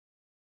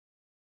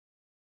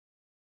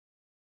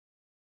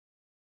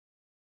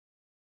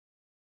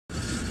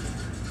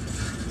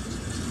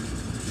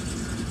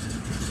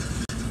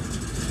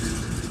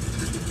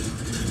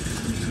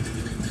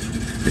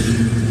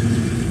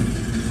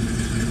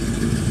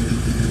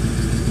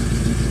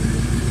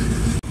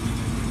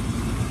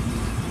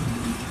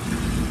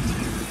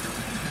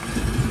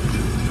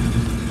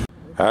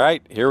All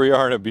right, here we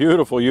are in a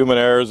beautiful Yuma,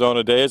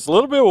 Arizona day. It's a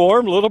little bit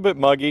warm, a little bit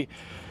muggy.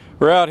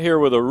 We're out here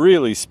with a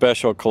really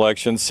special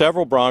collection.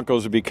 Several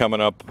Broncos will be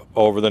coming up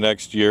over the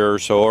next year or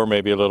so, or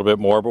maybe a little bit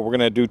more, but we're going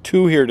to do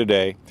two here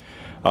today.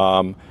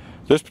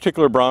 This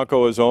particular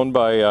Bronco is owned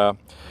by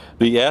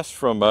the S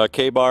from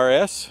K-Bar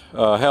S,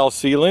 Hal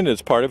Sealund.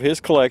 It's part of his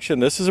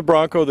collection. This is a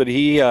Bronco that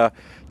he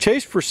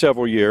chased for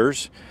several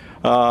years.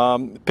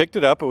 Picked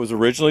it up. It was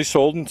originally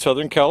sold in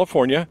Southern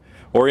California,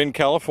 or in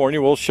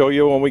California. We'll show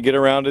you when we get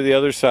around to the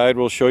other side.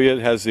 We'll show you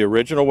it has the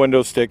original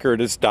window sticker. It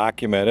is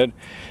documented.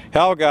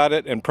 Hal got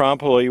it and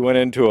promptly went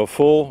into a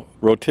full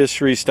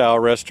rotisserie style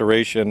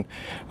restoration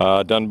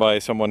done by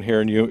someone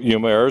here in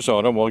Yuma,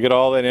 Arizona. We'll get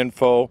all that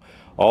info.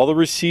 All the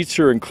receipts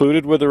are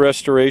included with the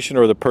restoration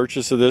or the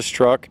purchase of this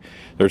truck.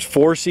 There's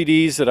 4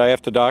 CDs that I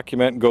have to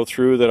document and go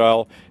through that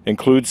I'll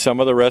include some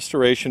of the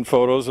restoration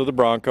photos of the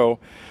Bronco.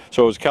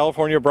 So it's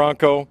California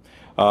Bronco,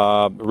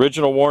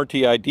 original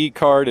warranty ID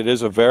card. It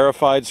is a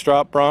verified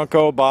Stroppe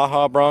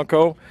Baja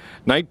Bronco,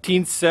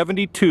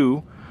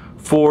 1972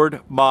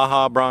 Ford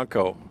Baja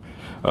Bronco.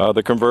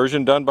 The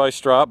conversion done by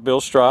Bill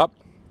Stroppe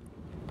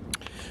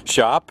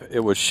shop.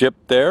 It was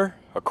shipped there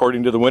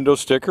according to the window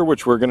sticker,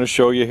 which we're going to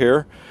show you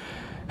here.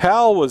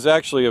 Hal was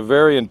actually a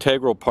very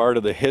integral part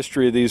of the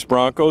history of these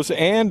Broncos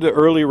and the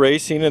early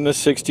racing in the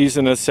 60s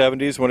and the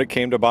 70s when it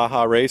came to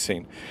Baja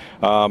racing.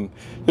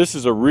 This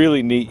is a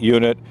really neat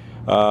unit.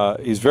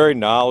 He's very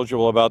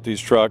knowledgeable about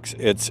these trucks.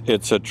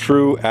 It's a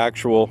true,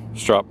 actual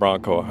Stroppe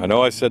Bronco. I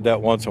know I said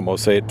that once, I'm going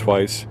to say it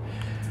twice.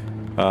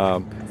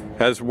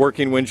 Has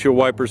working windshield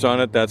wipers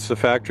on it. That's the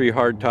factory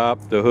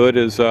hardtop. The hood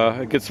is,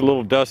 it gets a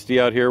little dusty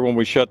out here when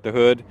we shut the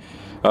hood.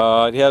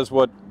 It has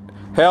what,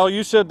 Hal,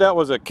 you said that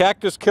was a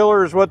Cactus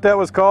Killer is what that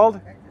was called?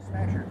 Cactus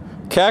Smasher.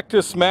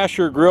 Cactus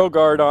Smasher grill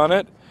guard on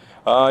it.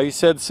 He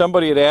said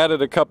somebody had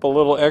added a couple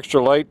little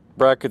extra light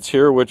brackets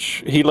here,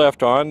 which he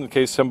left on in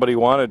case somebody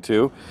wanted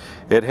to.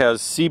 It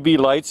has CB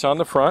lights on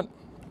the front.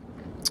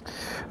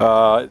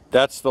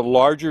 That's the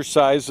larger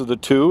size of the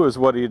two, is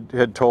what he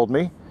had told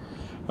me.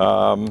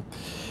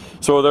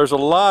 So there's a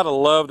lot of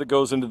love that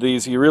goes into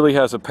these. He really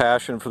has a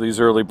passion for these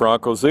early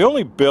Broncos. They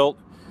only built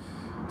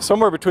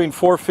somewhere between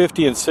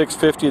 450 and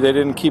 650. They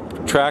didn't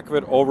keep track of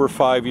it over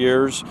 5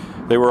 years.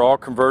 They were all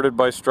converted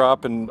by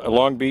Stroppe in a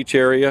Long Beach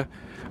area,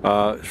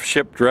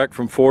 shipped direct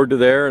from Ford to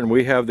there, and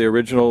we have the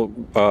original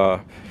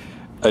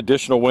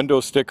additional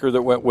window sticker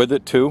that went with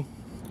it too.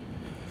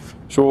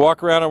 So we'll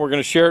walk around and we're going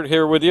to share it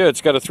here with you.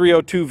 It's got a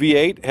 302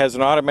 V8, has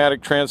an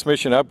automatic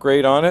transmission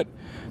upgrade on it.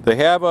 They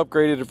have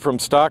upgraded it from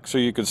stock so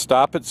you can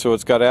stop it, so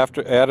it's got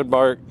added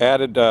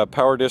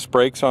power disc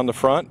brakes on the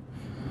front.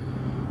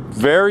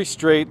 Very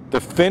straight.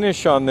 The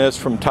finish on this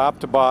from top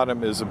to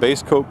bottom is a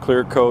base coat,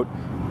 clear coat,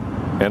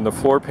 and the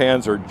floor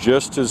pans are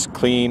just as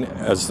clean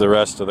as the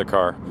rest of the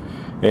car,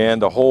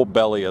 and the whole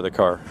belly of the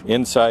car,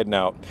 inside and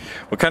out.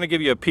 We'll kind of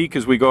give you a peek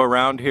as we go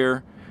around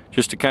here,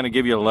 just to kind of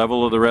give you a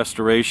level of the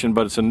restoration,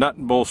 but it's a nut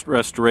and bolt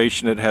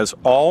restoration. It has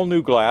all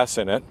new glass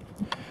in it.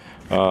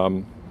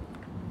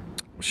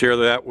 Share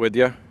that with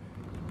you.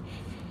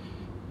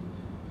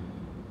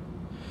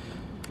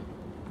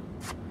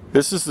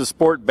 This is the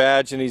sport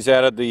badge, and he's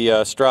added the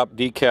Stroppe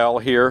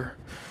decal here.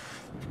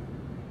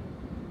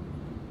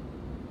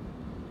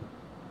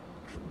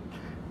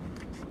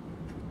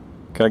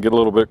 Kind of get a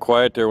little bit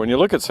quiet there. When you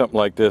look at something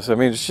like this, I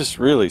mean, it's just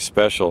really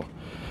special.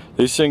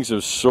 These things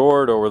have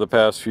soared over the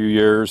past few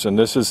years, and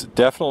this is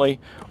definitely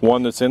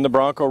one that's in the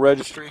Bronco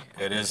registry.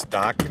 It is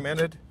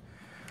documented,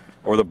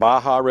 or the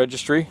Baja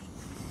registry.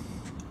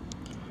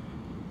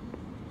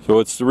 So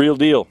it's the real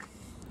deal.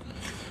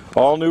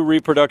 All new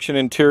reproduction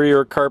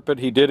interior carpet.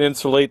 He did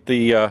insulate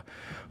the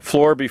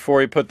floor before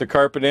he put the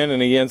carpet in,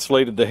 and he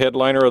insulated the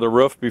headliner of the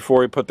roof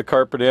before he put the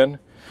carpet in.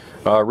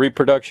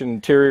 Reproduction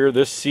interior.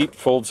 This seat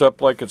folds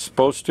up like it's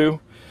supposed to.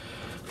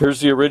 Here's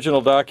the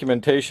original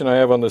documentation I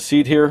have on the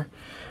seat here.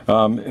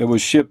 It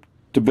was shipped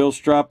to Bill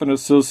Stroppe and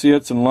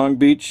Associates in Long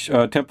Beach,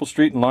 Temple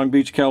Street in Long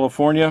Beach,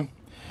 California.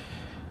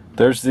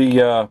 There's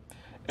the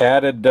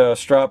added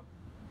Stroppe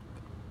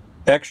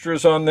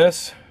extras on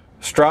this.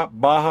 Stroppe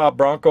Baja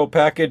Bronco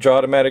package,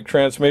 automatic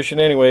transmission.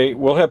 Anyway,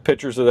 we'll have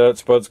pictures of that at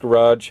Spud's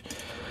Garage.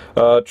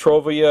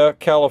 Trovia,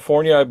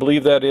 California, I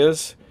believe that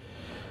is.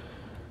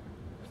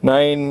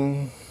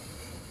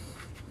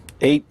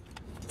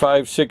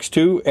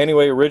 98562.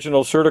 Anyway,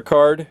 original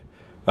Certicard.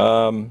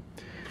 Kind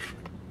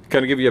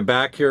of give you a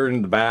back here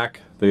in the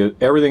back.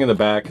 Everything in the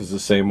back is the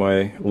same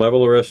way.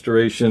 Level of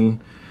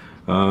restoration.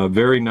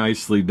 Very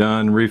nicely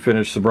done.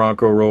 Refinished the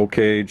Bronco roll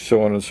cage,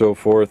 so on and so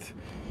forth.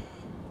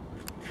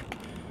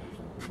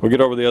 We'll get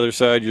over the other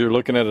side. You're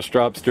looking at a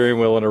Stroppe steering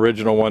wheel, an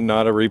original one,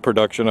 not a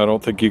reproduction. I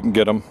don't think you can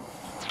get them.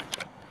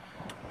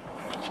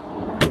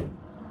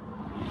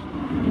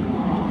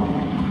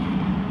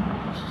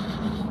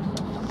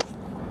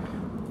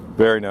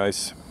 Very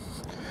nice.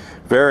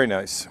 Very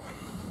nice.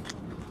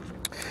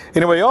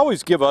 Anyway,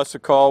 always give us a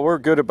call. We're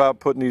good about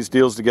putting these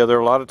deals together.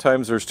 A lot of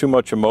times there's too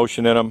much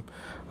emotion in them.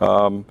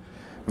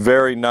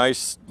 Very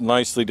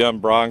nicely done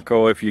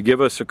Bronco. If you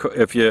give us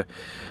a,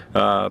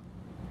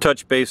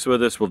 touch base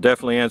with us. We'll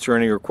definitely answer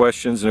any of your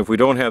questions, and if we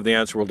don't have the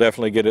answer, we'll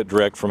definitely get it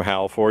direct from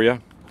Hal for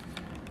you.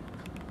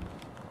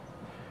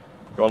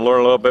 If you want to learn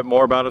a little bit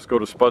more about us, go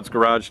to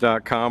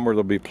spudsgarage.com, where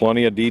there'll be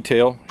plenty of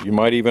detail. You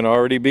might even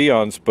already be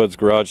on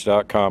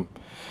spudsgarage.com.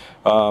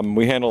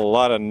 We handle a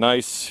lot of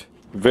nice,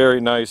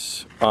 very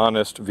nice,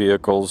 honest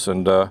vehicles,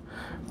 and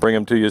bring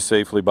them to you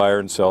safely, buyer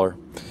and seller.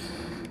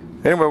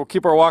 Anyway, we'll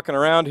keep our walking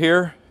around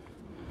here.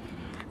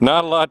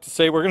 Not a lot to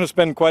say. We're going to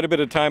spend quite a bit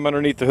of time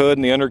underneath the hood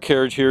and the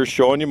undercarriage here,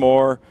 showing you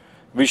more.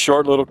 Be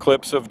short little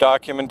clips of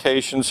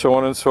documentation, so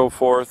on and so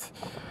forth.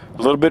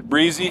 A little bit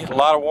breezy, a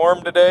lot of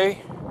warm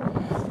today.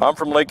 I'm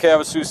from Lake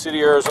Havasu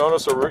City, Arizona,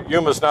 so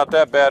Yuma's not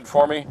that bad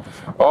for me.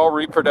 All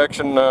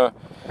reproduction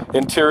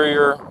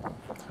interior,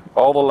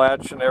 all the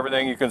latch and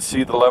everything. You can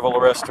see the level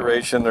of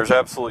restoration. There's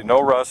absolutely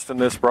no rust in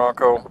this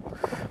Bronco,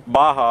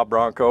 Baja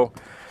Bronco.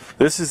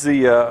 This is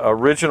the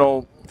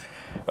original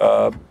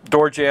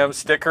door jamb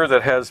sticker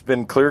that has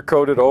been clear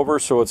coated over,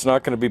 so it's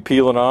not going to be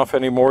peeling off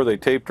anymore. They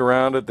taped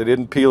around it. They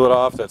didn't peel it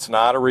off. That's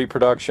not a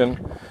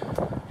reproduction.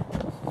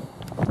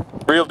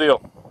 Real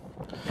deal.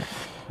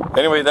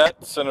 Anyway,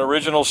 that's an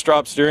original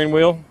Stroppe steering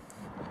wheel.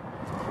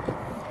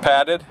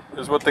 Padded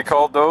is what they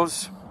called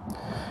those.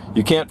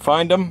 You can't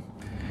find them.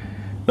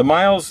 The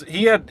miles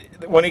he had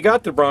when he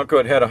got the Bronco,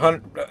 it had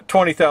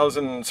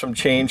 120,000 some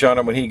change on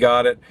it when he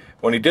got it.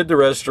 When he did the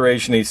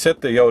restoration, he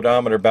set the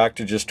odometer back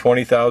to just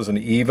 20,000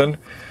 even,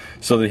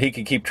 so that he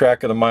could keep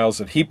track of the miles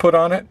that he put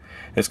on it.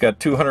 It's got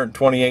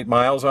 228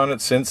 miles on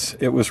it since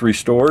it was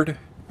restored.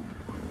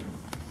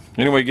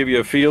 Anyway, give you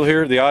a feel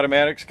here. The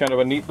automatic's kind of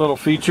a neat little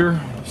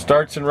feature.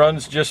 Starts and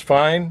runs just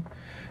fine.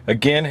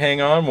 Again,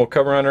 hang on. We'll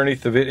cover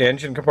underneath the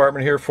engine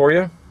compartment here for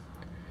you.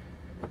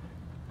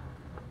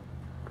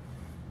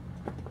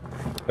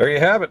 There you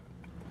have it.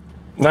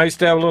 Nice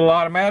to have a little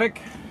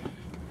automatic.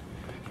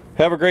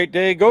 Have a great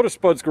day. Go to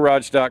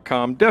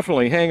spudsgarage.com.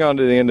 Definitely hang on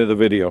to the end of the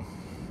video.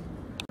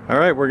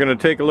 Alright, we're going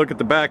to take a look at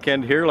the back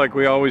end here like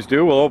we always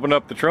do. We'll open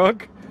up the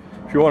trunk,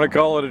 if you want to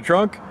call it a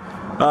trunk.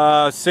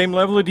 Same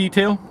level of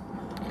detail.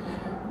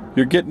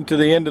 You're getting to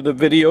the end of the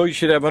video. You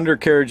should have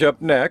undercarriage up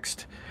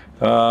next.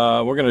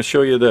 We're going to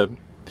show you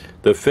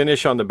the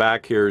finish on the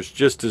back here is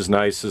just as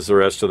nice as the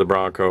rest of the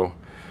Bronco.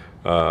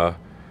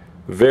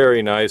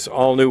 Very nice.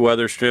 All new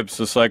weather strips,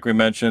 just like we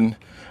mentioned.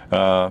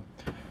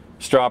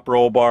 Stroppe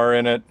roll bar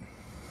in it.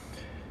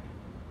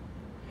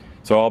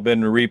 It's all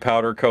been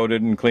repowder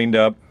coated and cleaned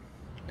up.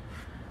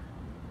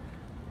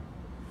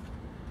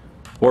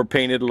 Or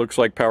painted, looks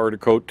like power to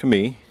coat to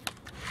me.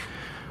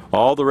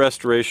 All the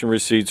restoration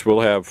receipts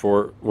we'll have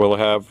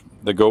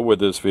that go with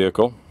this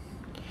vehicle.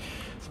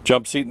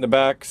 Jump seat in the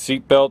back,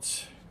 seat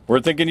belts. We're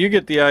thinking you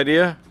get the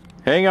idea.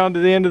 Hang on to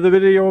the end of the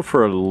video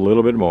for a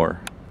little bit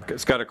more.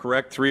 It's got a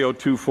correct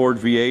 302 Ford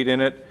V8 in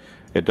it.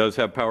 It does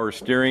have power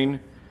steering.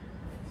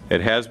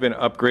 It has been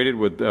upgraded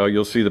with,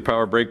 you'll see the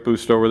power brake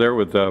boost over there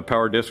with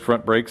power disc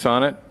front brakes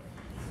on it.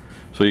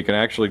 So you can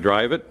actually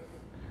drive it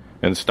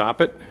and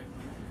stop it.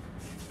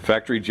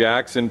 Factory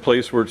jacks in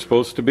place where it's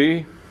supposed to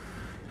be.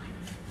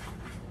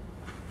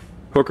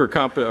 Hooker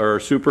or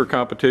super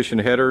competition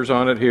headers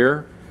on it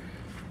here.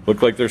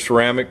 Look like they're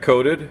ceramic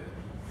coated.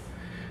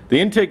 The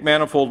intake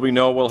manifold, we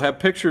know, we'll have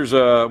pictures,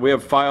 we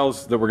have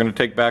files that we're going to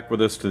take back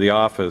with us to the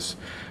office.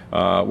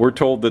 We're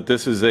told that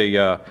this is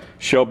a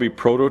Shelby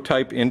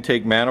prototype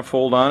intake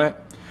manifold on it.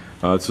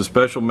 It's a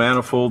special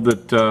manifold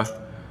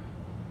that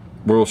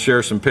we'll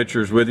share some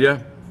pictures with you.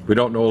 We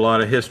don't know a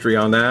lot of history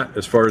on that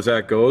as far as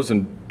that goes,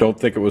 and don't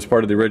think it was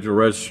part of the original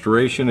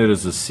restoration. It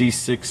is a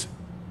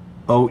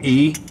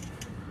C6OE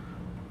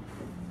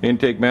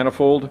intake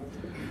manifold.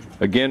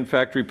 Again,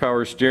 factory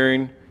power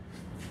steering.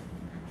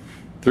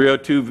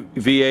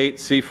 302 V8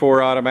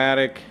 C4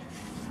 automatic.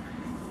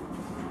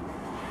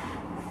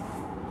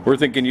 We're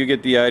thinking you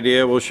get the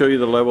idea. We'll show you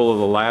the level of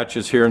the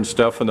latches here and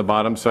stuff on the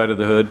bottom side of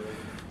the hood.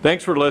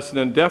 Thanks for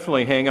listening.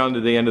 Definitely hang on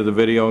to the end of the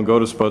video and go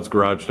to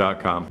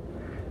spudsgarage.com.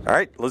 All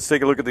right, let's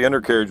take a look at the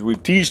undercarriage.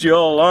 We've teased you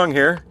all along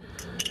here.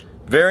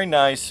 Very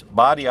nice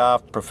body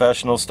off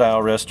professional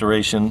style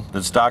restoration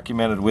that's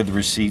documented with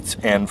receipts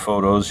and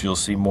photos. You'll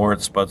see more at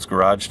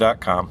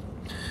spudsgarage.com.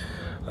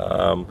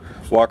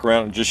 Walk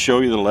around and just show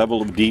you the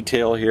level of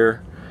detail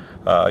here.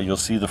 You'll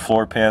see the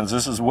floor pans.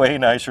 This is way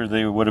nicer than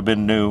they would have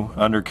been new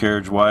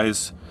undercarriage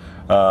wise.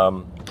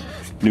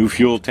 New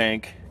fuel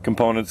tank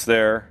components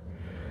there.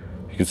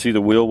 You can see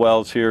the wheel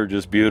wells here,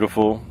 just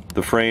beautiful.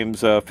 The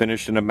frames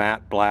finished in a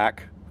matte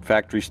black,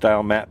 factory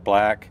style matte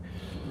black.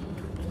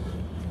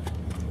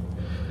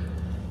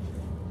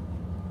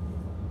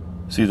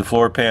 See the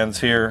floor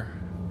pans here.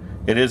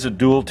 It is a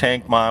dual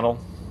tank model.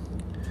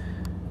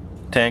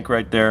 Tank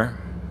right there.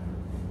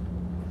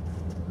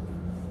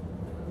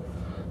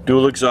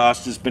 Dual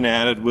exhaust has been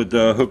added with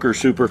the Hooker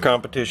Super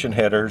Competition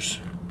headers.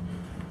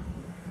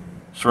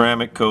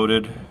 Ceramic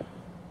coated.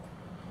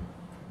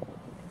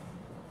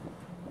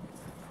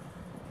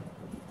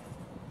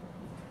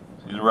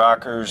 See the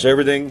rockers,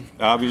 everything.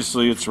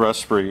 Obviously it's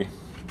rust free.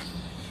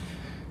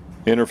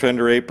 Inner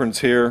fender aprons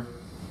here.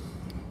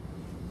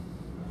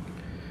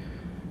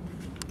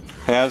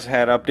 Has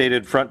had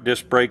updated front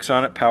disc brakes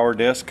on it, power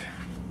disc,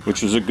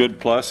 which is a good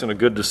plus and a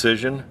good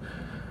decision.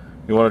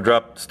 You want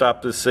to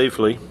stop this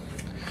safely.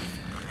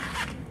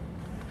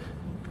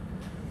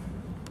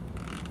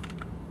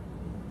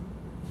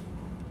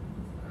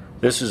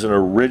 This is an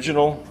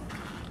original,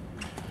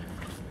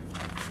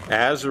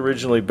 as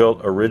originally built,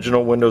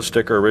 original window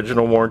sticker,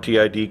 original warranty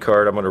ID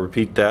card. I'm going to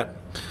repeat that.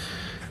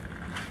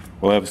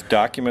 We'll have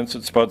documents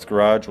at Spud's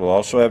Garage. We'll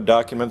also have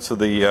documents of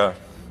the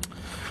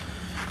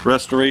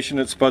restoration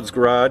at Spud's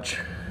Garage.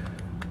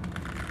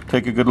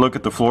 Take a good look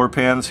at the floor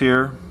pans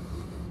here.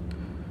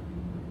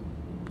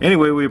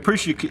 Anyway, we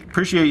appreciate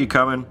you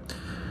coming.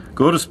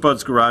 Go to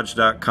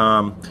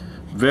spudsgarage.com.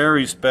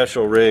 Very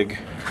special rig.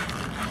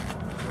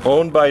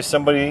 Owned by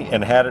somebody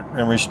and had it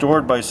and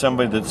restored by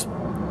somebody that's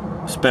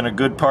spent a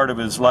good part of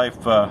his life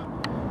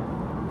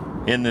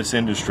in this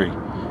industry.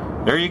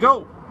 There you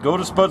go. Go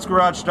to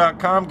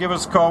spudsgarage.com. Give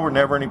us a call. We're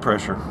never any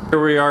pressure.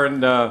 Here we are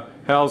in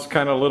Hal's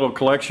kind of little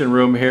collection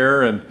room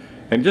here,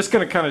 and just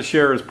going to kind of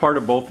share as part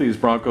of both these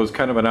Broncos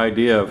kind of an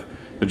idea of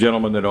the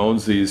gentleman that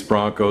owns these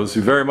Broncos,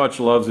 who very much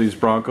loves these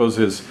Broncos.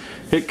 His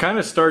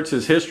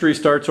history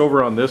starts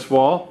over on this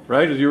wall,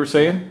 right, as you were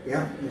saying?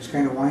 Yeah, it just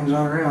kind of winds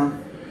on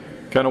around.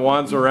 Kind of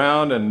winds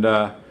around, and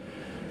a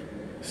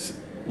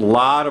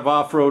lot of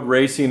off-road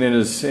racing in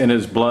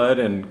his blood,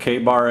 and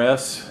K-Bar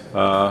S.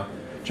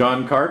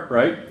 John Cart,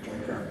 right?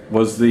 John Cart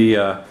was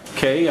the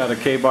K out of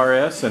K-Bar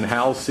S, and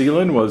Hal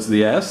Sealund was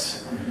the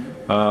S.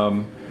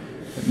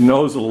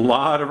 Knows a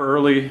lot of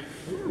early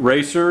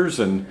racers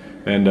and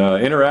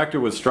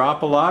interacted with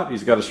Stroppe a lot.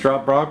 He's got a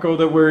Stroppe Bronco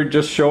that we're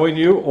just showing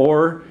you,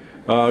 or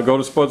go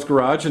to Spud's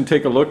Garage and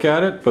take a look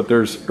at it. But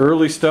there's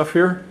early stuff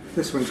here.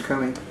 This one's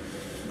coming.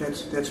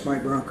 That's my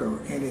Bronco,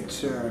 and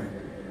it's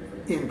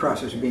in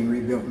process of being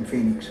rebuilt in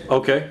Phoenix.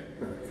 Okay.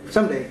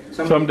 Someday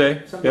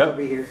Yep. I'll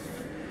be here.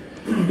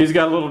 He's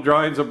got little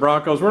drawings of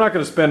Broncos. We're not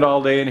going to spend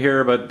all day in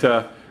here, but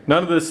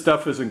none of this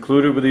stuff is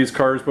included with these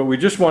cars. But we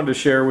just wanted to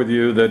share with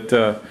you that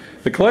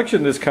the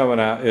collection that's coming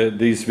out,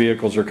 these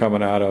vehicles are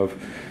coming out of,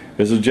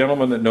 is a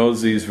gentleman that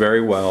knows these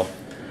very well,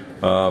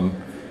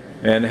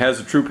 and has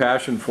a true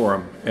passion for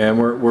them. And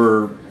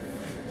we're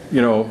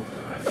you know,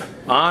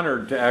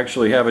 honored to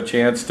actually have a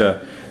chance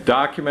to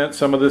document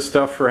some of this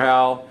stuff for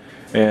Hal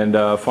and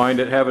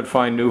have it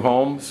find new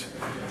homes.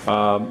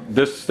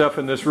 This stuff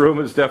in this room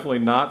is definitely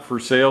not for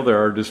sale. There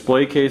are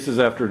display cases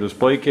after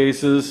display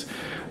cases.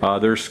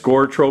 There's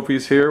score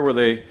trophies here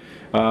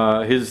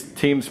where his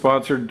team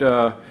sponsored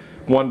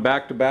one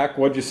back-to-back.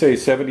 What'd you say,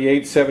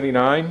 78,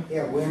 79?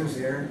 Yeah, wins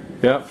there.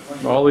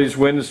 Yep, all these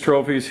wins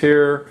trophies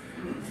here.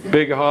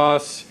 Big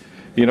Hoss.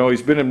 You know,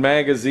 he's been in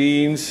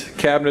magazines.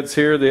 Cabinets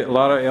here, a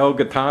lot of El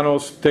Gitano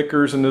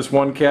stickers in this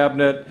one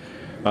cabinet.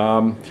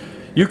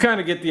 You kind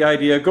of get the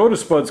idea. Go to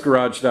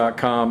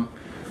spudsgarage.com.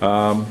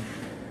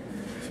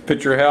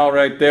 Picture Hal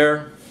right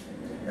there.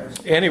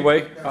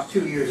 Anyway. That was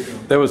 2 years ago.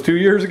 That was 2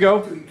 years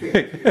ago?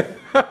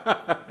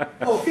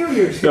 Oh, a few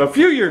years ago. A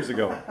few years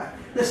ago.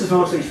 This is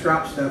mostly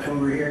Stroppe stuff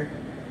over here.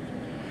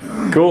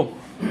 Cool.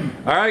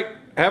 All right.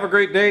 Have a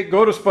great day.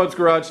 Go to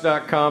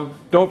spudsgarage.com.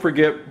 Don't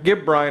forget,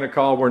 give Brian a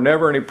call. We're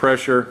never any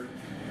pressure.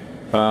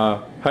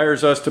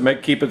 Hires us to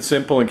keep it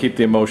simple and keep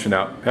the emotion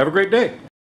out. Have a great day.